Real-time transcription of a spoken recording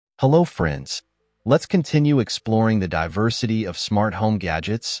Hello friends, let's continue exploring the diversity of smart home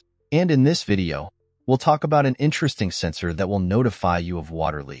gadgets, and in this video, we'll talk about an interesting sensor that will notify you of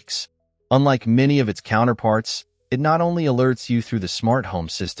water leaks. Unlike many of its counterparts, it not only alerts you through the smart home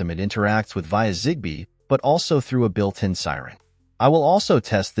system it interacts with via ZigBee, but also through a built-in siren. I will also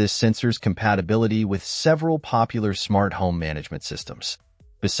test this sensor's compatibility with several popular smart home management systems.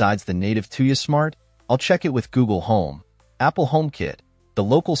 Besides the native Tuya Smart, I'll check it with Google Home, Apple HomeKit, the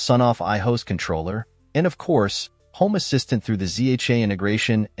local Sonoff iHost controller, and of course, Home Assistant through the ZHA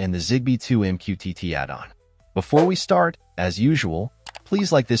integration and the ZigBee 2 MQTT add-on. Before we start, as usual,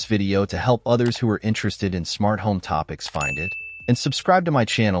 please like this video to help others who are interested in smart home topics find it, and subscribe to my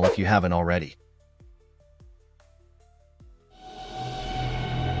channel if you haven't already.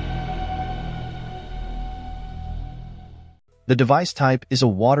 The device type is a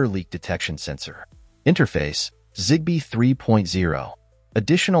water leak detection sensor. Interface, ZigBee 3.0.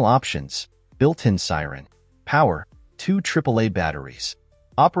 Additional options, built-in siren. Power, 2 AAA batteries.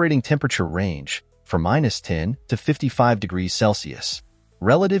 Operating temperature range, from -10 to 55 degrees Celsius.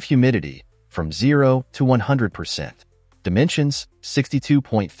 Relative humidity, from 0 to 100%. Dimensions,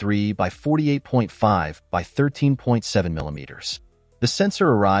 62.3 by 48.5 by 13.7 millimeters. The sensor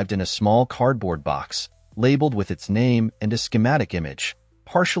arrived in a small cardboard box, labeled with its name and a schematic image,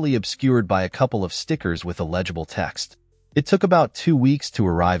 partially obscured by a couple of stickers with illegible text. It took about 2 weeks to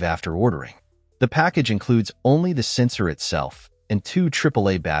arrive after ordering. The package includes only the sensor itself and 2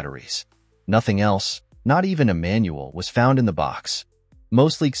 AAA batteries. Nothing else, not even a manual, was found in the box.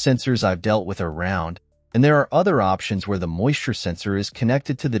 Most leak sensors I've dealt with are round, and there are other options where the moisture sensor is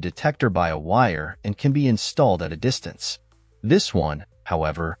connected to the detector by a wire and can be installed at a distance. This one,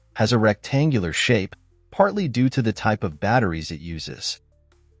 however, has a rectangular shape, partly due to the type of batteries it uses.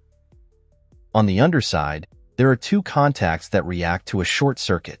 On the underside, there are 2 contacts that react to a short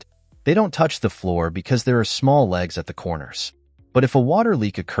circuit. They don't touch the floor because there are small legs at the corners. But if a water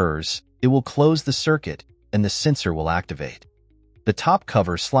leak occurs, it will close the circuit and the sensor will activate. The top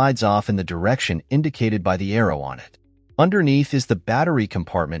cover slides off in the direction indicated by the arrow on it. Underneath is the battery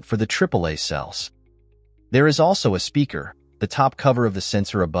compartment for the AAA cells. There is also a speaker. The top cover of the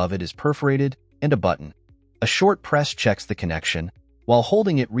sensor above it is perforated, and a button. A short press checks the connection, while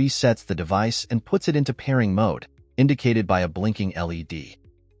holding it resets the device and puts it into pairing mode, indicated by a blinking LED.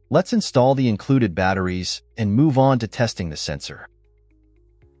 Let's install the included batteries and move on to testing the sensor.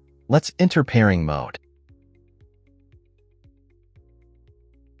 Let's enter pairing mode.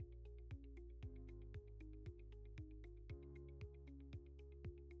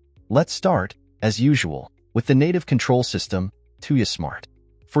 Let's start, as usual, with the native control system, Tuya Smart.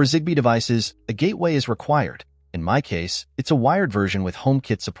 For ZigBee devices, a gateway is required. In my case, it's a wired version with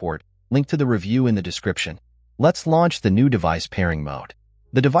HomeKit support, linked to the review in the description. Let's launch the new device pairing mode.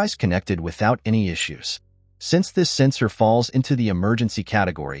 The device connected without any issues. Since this sensor falls into the emergency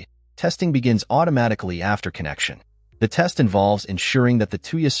category, testing begins automatically after connection. The test involves ensuring that the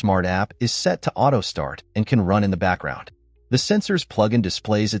Tuya Smart app is set to auto-start and can run in the background. The sensor's plugin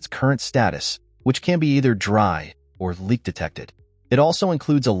displays its current status, which can be either dry or leak detected. It also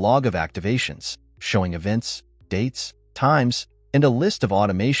includes a log of activations, showing events, dates, times, and a list of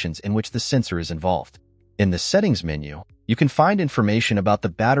automations in which the sensor is involved. In the Settings menu, you can find information about the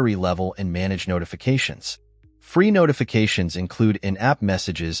battery level and manage notifications. Free notifications include in-app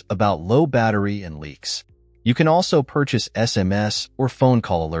messages about low battery and leaks. You can also purchase SMS or phone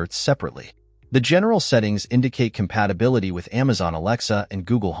call alerts separately. The general settings indicate compatibility with Amazon Alexa and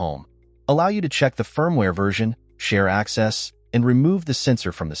Google Home, allow you to check the firmware version, share access, and remove the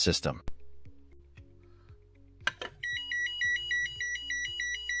sensor from the system.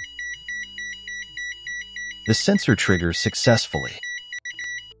 The sensor triggers successfully.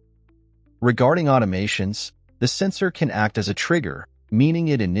 Regarding automations, the sensor can act as a trigger, meaning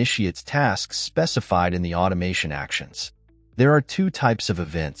it initiates tasks specified in the automation actions. There are 2 types of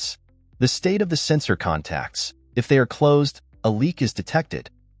events. The state of the sensor contacts. If they are closed, a leak is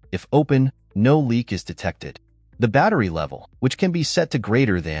detected. If open, no leak is detected. The battery level, which can be set to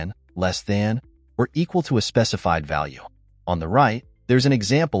greater than, less than, or equal to a specified value. On the right, there's an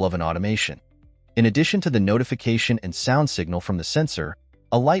example of an automation. In addition to the notification and sound signal from the sensor,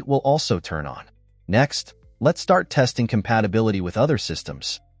 a light will also turn on. Next, let's start testing compatibility with other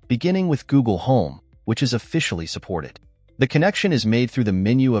systems, beginning with Google Home, which is officially supported. The connection is made through the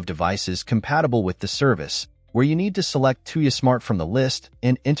menu of devices compatible with the service, where you need to select Tuya Smart from the list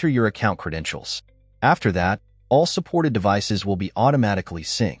and enter your account credentials. After that, all supported devices will be automatically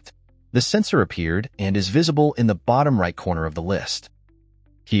synced. The sensor appeared and is visible in the bottom right corner of the list.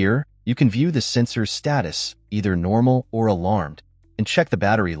 Here, you can view the sensor's status, either normal or alarmed. and check the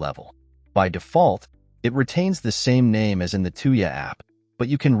battery level. By default, it retains the same name as in the Tuya app, but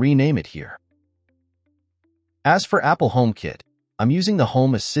you can rename it here. As for Apple HomeKit, I'm using the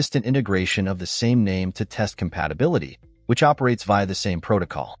Home Assistant integration of the same name to test compatibility, which operates via the same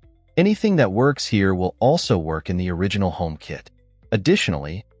protocol. Anything that works here will also work in the original HomeKit.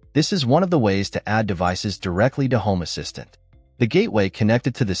 Additionally, this is one of the ways to add devices directly to Home Assistant. The gateway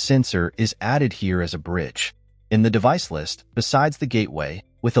connected to the sensor is added here as a bridge. In the device list, besides the gateway,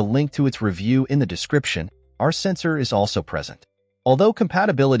 with a link to its review in the description, our sensor is also present. Although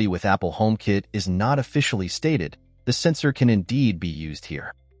compatibility with Apple HomeKit is not officially stated, the sensor can indeed be used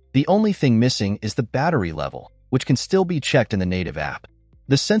here. The only thing missing is the battery level, which can still be checked in the native app.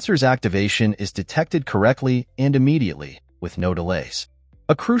 The sensor's activation is detected correctly and immediately, with no delays.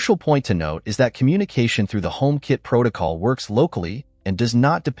 A crucial point to note is that communication through the HomeKit protocol works locally and does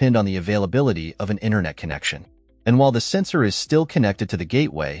not depend on the availability of an internet connection. And while the sensor is still connected to the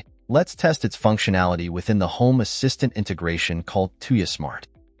gateway, let's test its functionality within the Home Assistant integration called Tuya Smart.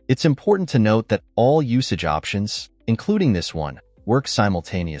 It's important to note that all usage options, including this one, work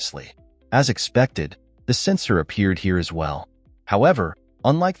simultaneously. As expected, the sensor appeared here as well. However,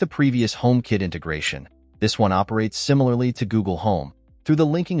 unlike the previous HomeKit integration, this one operates similarly to Google Home, through the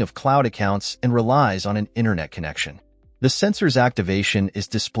linking of cloud accounts and relies on an internet connection. The sensor's activation is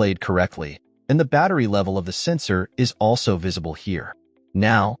displayed correctly, and the battery level of the sensor is also visible here.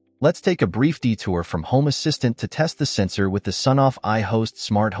 Now, let's take a brief detour from Home Assistant to test the sensor with the Sonoff iHost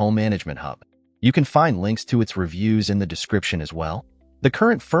Smart Home Management Hub. You can find links to its reviews in the description as well. The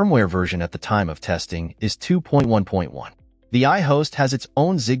current firmware version at the time of testing is 2.1.1. The iHost has its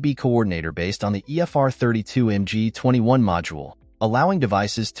own ZigBee coordinator based on the EFR32MG21 module, allowing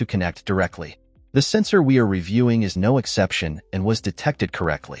devices to connect directly. The sensor we are reviewing is no exception and was detected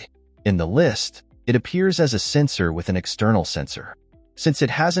correctly. In the list, it appears as a sensor with an external sensor. Since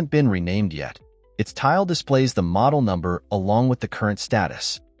it hasn't been renamed yet, its tile displays the model number along with the current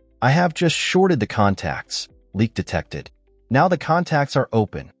status. I have just shorted the contacts. Leak detected. Now the contacts are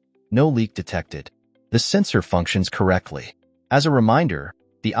open. No leak detected. The sensor functions correctly. As a reminder,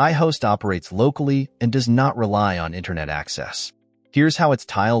 the iHost operates locally and does not rely on internet access. Here's how its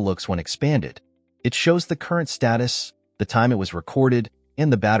tile looks when expanded. It shows the current status, the time it was recorded,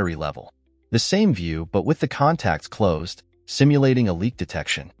 and the battery level. The same view, but with the contacts closed, simulating a leak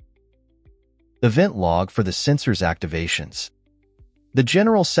detection. Event log for the sensor's activations. The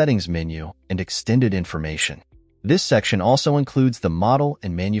general settings menu and extended information. This section also includes the model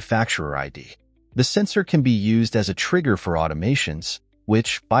and manufacturer ID. The sensor can be used as a trigger for automations,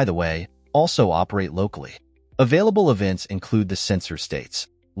 which, by the way, also operate locally. Available events include the sensor states: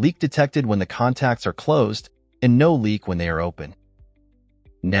 leak detected when the contacts are closed, and no leak when they are open.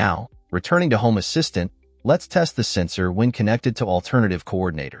 Now, returning to Home Assistant, let's test the sensor when connected to alternative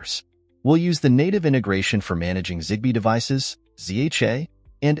coordinators. We'll use the native integration for managing ZigBee devices, ZHA,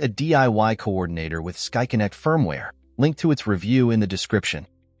 and a DIY coordinator with SkyConnect firmware, linked to its review in the description.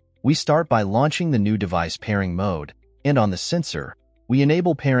 We start by launching the new device pairing mode, and on the sensor, we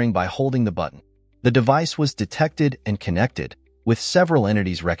enable pairing by holding the button. The device was detected and connected, with several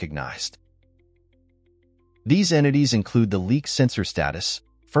entities recognized. These entities include the leak sensor status,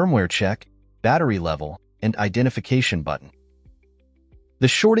 firmware check, battery level, and identification button. The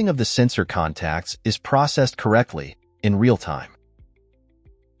shorting of the sensor contacts is processed correctly in real time.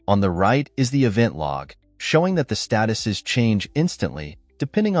 On the right is the event log, showing that the statuses change instantly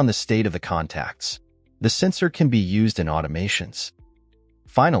depending on the state of the contacts. The sensor can be used in automations.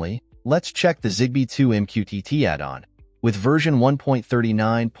 Finally, let's check the ZigBee 2 MQTT add-on, with version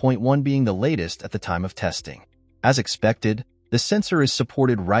 1.39.1 being the latest at the time of testing. As expected, the sensor is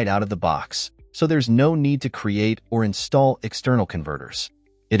supported right out of the box, so there's no need to create or install external converters.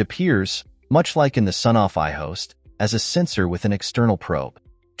 It appears, much like in the Sonoff iHost, as a sensor with an external probe.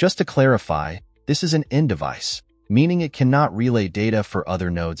 Just to clarify, this is an end device, meaning it cannot relay data for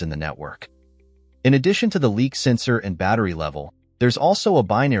other nodes in the network. In addition to the leak sensor and battery level, there's also a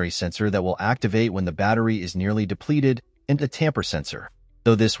binary sensor that will activate when the battery is nearly depleted and a tamper sensor,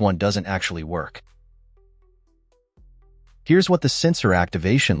 though this one doesn't actually work. Here's what the sensor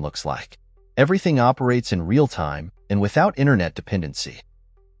activation looks like. Everything operates in real time and without internet dependency.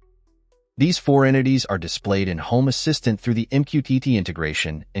 These four entities are displayed in Home Assistant through the MQTT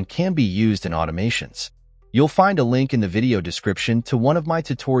integration and can be used in automations. You'll find a link in the video description to one of my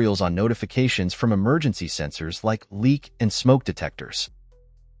tutorials on notifications from emergency sensors like leak and smoke detectors.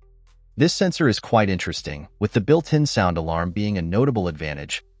 This sensor is quite interesting, with the built-in sound alarm being a notable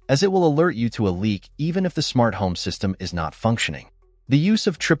advantage, as it will alert you to a leak even if the smart home system is not functioning. The use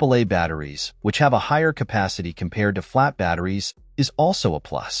of AAA batteries, which have a higher capacity compared to flat batteries, is also a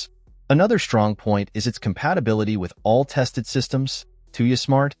plus. Another strong point is its compatibility with all tested systems, Tuya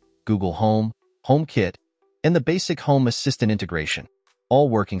Smart, Google Home, HomeKit, and the basic Home Assistant integration, all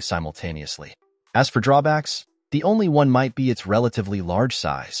working simultaneously. As for drawbacks, the only one might be its relatively large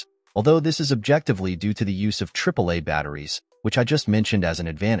size, although this is objectively due to the use of AAA batteries, which I just mentioned as an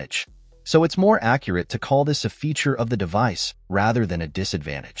advantage. So it's more accurate to call this a feature of the device rather than a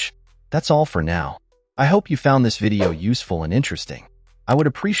disadvantage. That's all for now. I hope you found this video useful and interesting. I would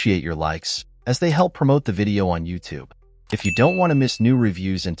appreciate your likes, as they help promote the video on YouTube. If you don't want to miss new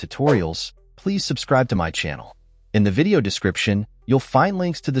reviews and tutorials, please subscribe to my channel. In the video description, you'll find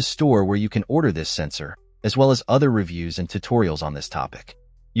links to the store where you can order this sensor, as well as other reviews and tutorials on this topic.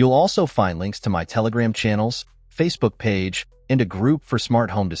 You'll also find links to my Telegram channels, Facebook page, and a group for smart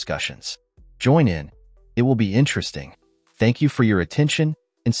home discussions. Join in. It will be interesting. Thank you for your attention,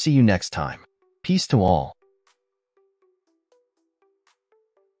 and see you next time. Peace to all.